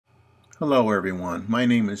Hello everyone, my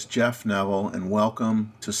name is Jeff Neville and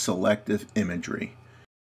welcome to Selective Imagery.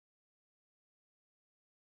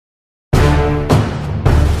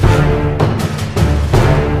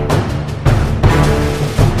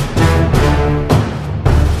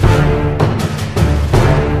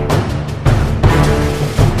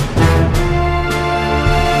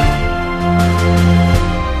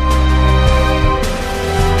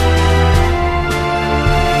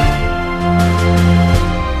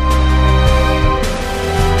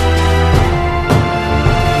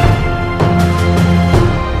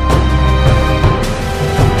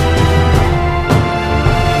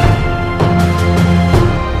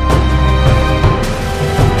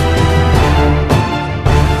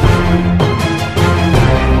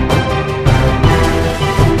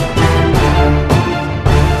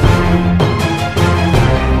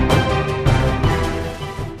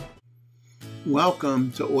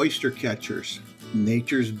 Welcome to Oystercatchers,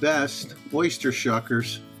 nature's best oyster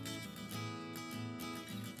shuckers.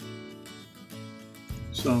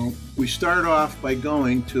 So we start off by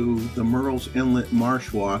going to the Murrells Inlet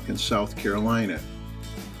Marsh Walk in South Carolina.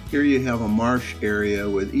 Here you have a marsh area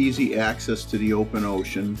with easy access to the open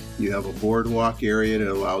ocean. You have a boardwalk area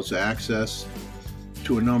that allows access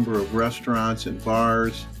to a number of restaurants and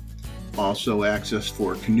bars. Also access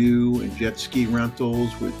for canoe and jet ski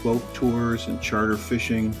rentals with boat tours and charter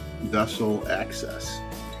fishing vessel access.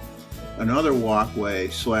 Another walkway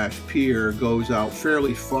 / pier goes out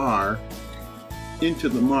fairly far into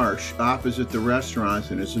the marsh opposite the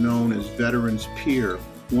restaurants and is known as Veterans Pier.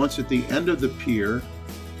 Once at the end of the pier,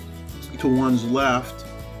 to one's left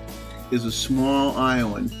is a small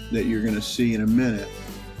island that you're going to see in a minute,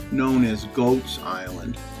 known as Goats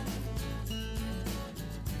Island.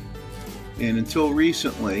 And until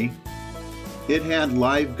recently, it had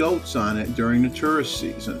live goats on it during the tourist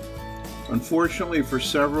season. Unfortunately, for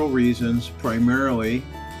several reasons, primarily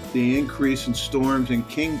the increase in storms and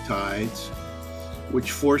king tides,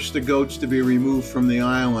 which forced the goats to be removed from the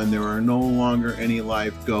island, there are no longer any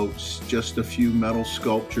live goats, just a few metal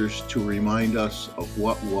sculptures to remind us of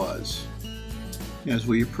what was. As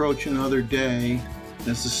we approach another day,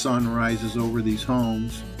 as the sun rises over these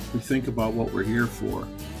homes, we think about what we're here for.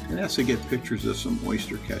 And that's to get pictures of some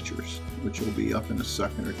oyster catchers, which will be up in a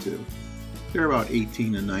second or two. They're about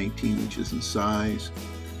 18 to 19 inches in size.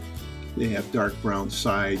 They have dark brown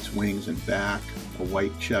sides, wings, and back, a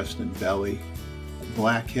white chest and belly, a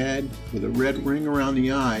black head with a red ring around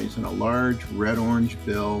the eyes, and a large red-orange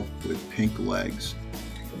bill with pink legs.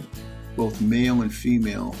 Both male and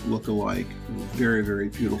female look alike. Very, very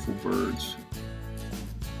beautiful birds.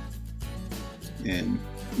 And,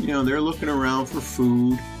 you know, they're looking around for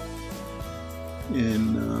food.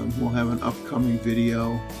 And we'll have an upcoming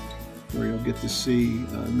video where you'll get to see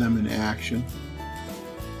them in action.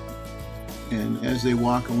 And as they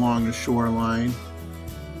walk along the shoreline,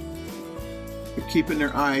 they're keeping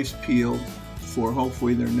their eyes peeled for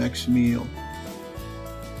hopefully their next meal.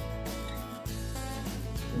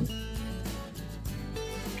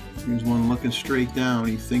 Here's one looking straight down.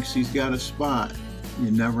 He thinks he's got a spot.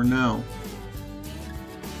 You never know.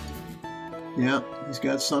 Yep, he's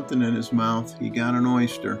got something in his mouth. He got an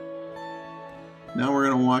oyster. Now we're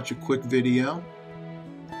going to watch a quick video.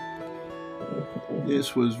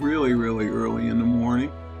 This was really early in the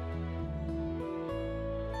morning.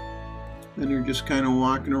 And they're just kind of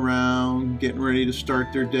walking around, getting ready to start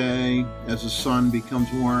their day. As the sun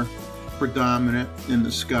becomes more predominant in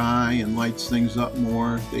the sky and lights things up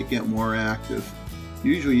more, they get more active.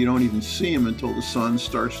 Usually you don't even see them until the sun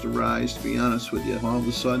starts to rise, to be honest with you. All of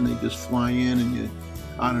a sudden they just fly in and you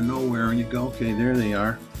out of nowhere and you go, okay, there they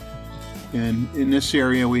are. And in this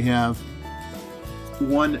area we have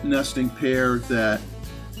one nesting pair that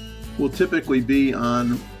will typically be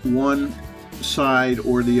on one side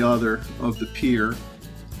or the other of the pier.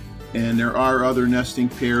 And there are other nesting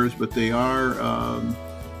pairs, but they don't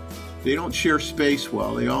share space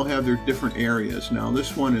well. They all have their different areas. Now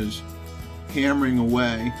this one is hammering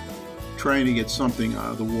away, trying to get something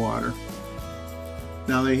out of the water.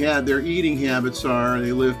 Now their eating habits are,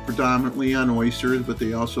 they live predominantly on oysters, but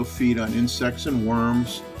they also feed on insects and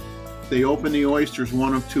worms. They open the oysters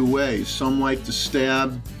one of two ways. Some like to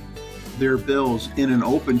stab their bills in an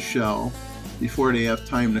open shell before they have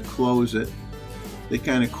time to close it. They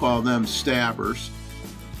kind of call them stabbers.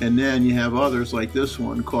 And then you have others like this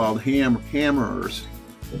one called hammerers.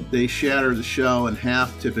 They shatter the shell in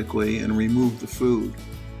half typically and remove the food.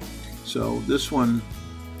 So this one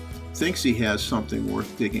thinks he has something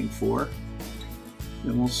worth digging for.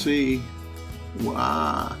 And we'll see.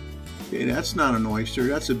 Wow. Okay, that's not an oyster,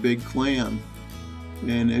 that's a big clam.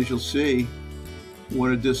 And as you'll see,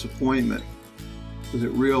 what a disappointment, because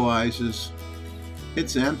it realizes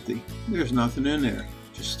it's empty. There's nothing in there.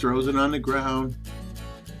 Just throws it on the ground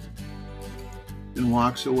and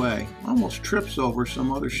walks away. Almost trips over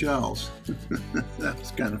some other shells.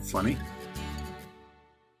 That's kind of funny.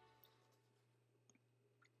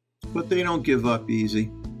 But they don't give up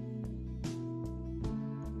easy.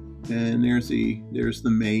 And there's the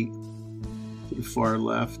mate to the far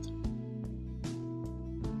left.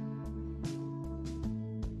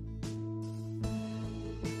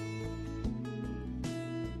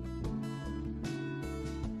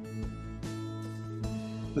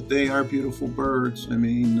 But they are beautiful birds. I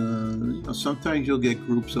mean, you know, sometimes you'll get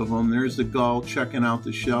groups of them. There's the gull checking out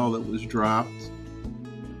the shell that was dropped,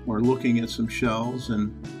 or looking at some shells,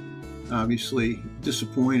 and obviously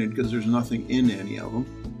disappointed because there's nothing in any of them.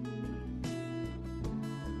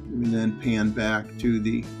 And then pan back to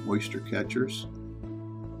the oystercatchers.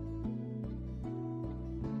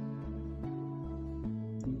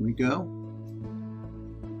 Here we go.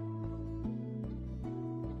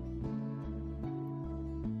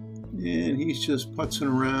 And he's just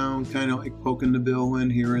putzing around, kind of like poking the bill in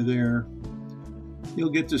here or there. You'll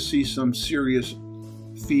get to see some serious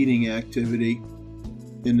feeding activity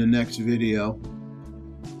in the next video.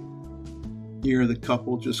 Here the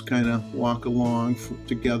couple just kind of walk along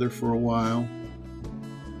together for a while.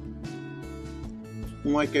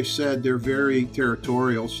 And like I said, they're very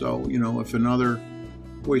territorial, so you know, if another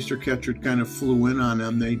oystercatcher kind of flew in on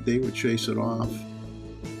them, they would chase it off.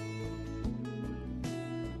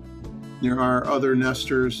 There are other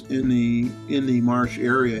nesters in the marsh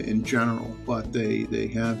area in general, but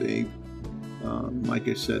they have a like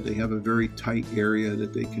I said, they have a very tight area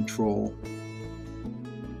that they control.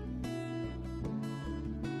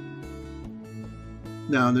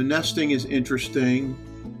 Now the nesting is interesting.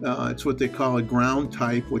 It's what they call a ground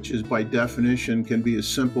type, which is by definition can be as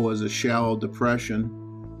simple as a shallow depression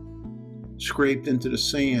scraped into the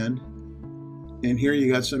sand. And here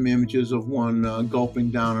you got some images of one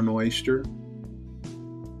gulping down an oyster.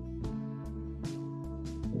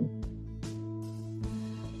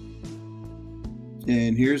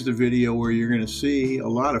 And here's the video where you're going to see a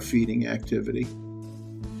lot of feeding activity.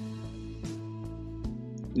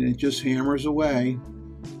 And it just hammers away.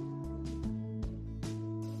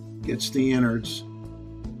 Gets the innards.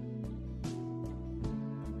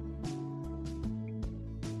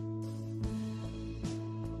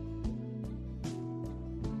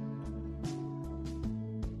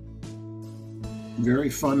 Very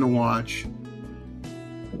fun to watch.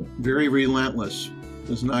 Very relentless.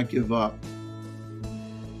 Does not give up.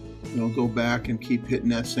 It'll go back and keep hitting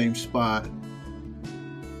that same spot,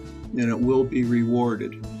 and it will be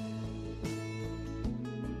rewarded.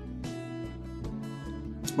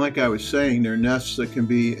 Like I was saying, there are nests that can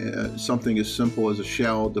be something as simple as a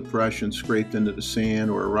shallow depression scraped into the sand,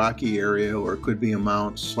 or a rocky area, or it could be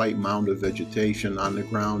a slight mound of vegetation on the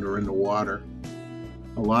ground or in the water.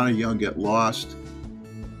 A lot of young get lost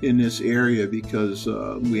in this area because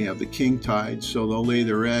we have the king tide, so they'll lay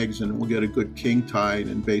their eggs and we'll get a good king tide,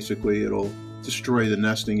 and basically it'll destroy the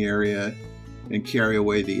nesting area and carry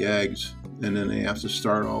away the eggs, and then they have to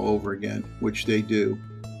start all over again, which they do.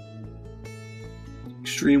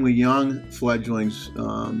 Extremely young fledglings,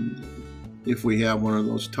 if we have one of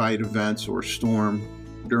those tide events or storm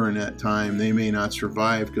during that time, they may not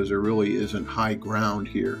survive because there really isn't high ground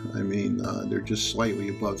here. I mean, they're just slightly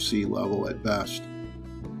above sea level at best.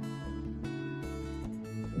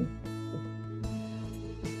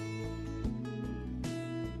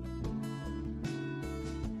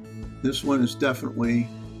 This one is definitely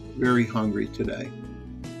very hungry today.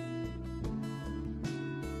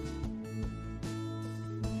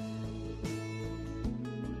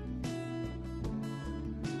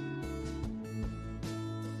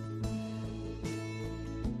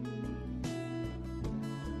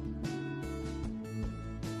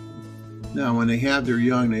 Now, when they have their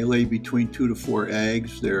young, they lay between 2 to 4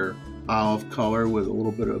 eggs. They're olive color with a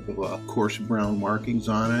little bit of coarse brown markings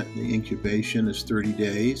on it. The incubation is 30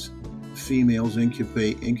 days. Females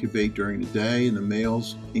incubate during the day, and the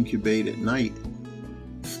males incubate at night.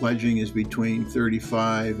 Fledging is between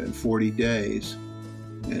 35 and 40 days.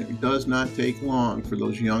 And it does not take long for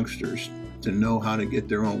those youngsters to know how to get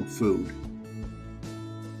their own food.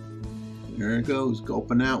 There it goes,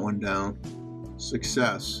 gulping that one down.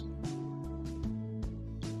 Success.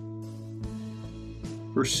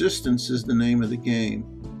 Persistence is the name of the game.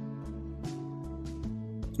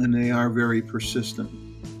 And they are very persistent.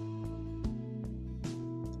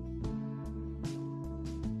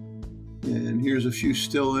 And here's a few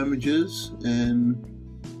still images, and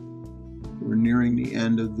we're nearing the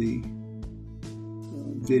end of the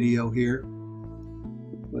video here,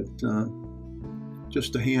 but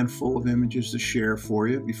just a handful of images to share for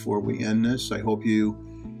you before we end this. I hope you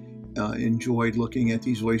enjoyed looking at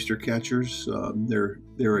these oyster catchers.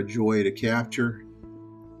 They're a joy to capture,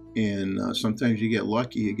 and sometimes you get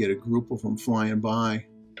lucky, you get a group of them flying by.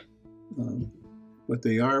 But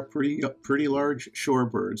they are pretty large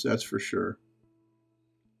shorebirds, that's for sure.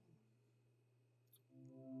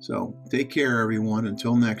 So take care, everyone.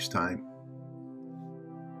 Until next time.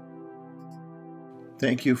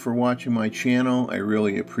 Thank you for watching my channel. I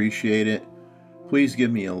really appreciate it. Please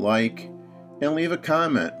give me a like and leave a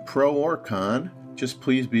comment, pro or con. Just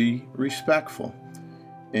please be respectful.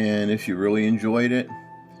 And if you really enjoyed it,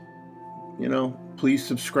 please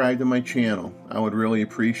subscribe to my channel. I would really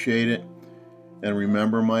appreciate it. And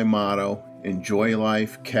remember my motto, enjoy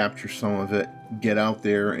life, capture some of it, get out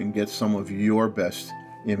there and get some of your best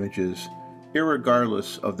images,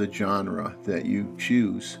 irregardless of the genre that you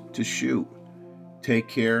choose to shoot. Take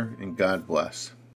care and God bless.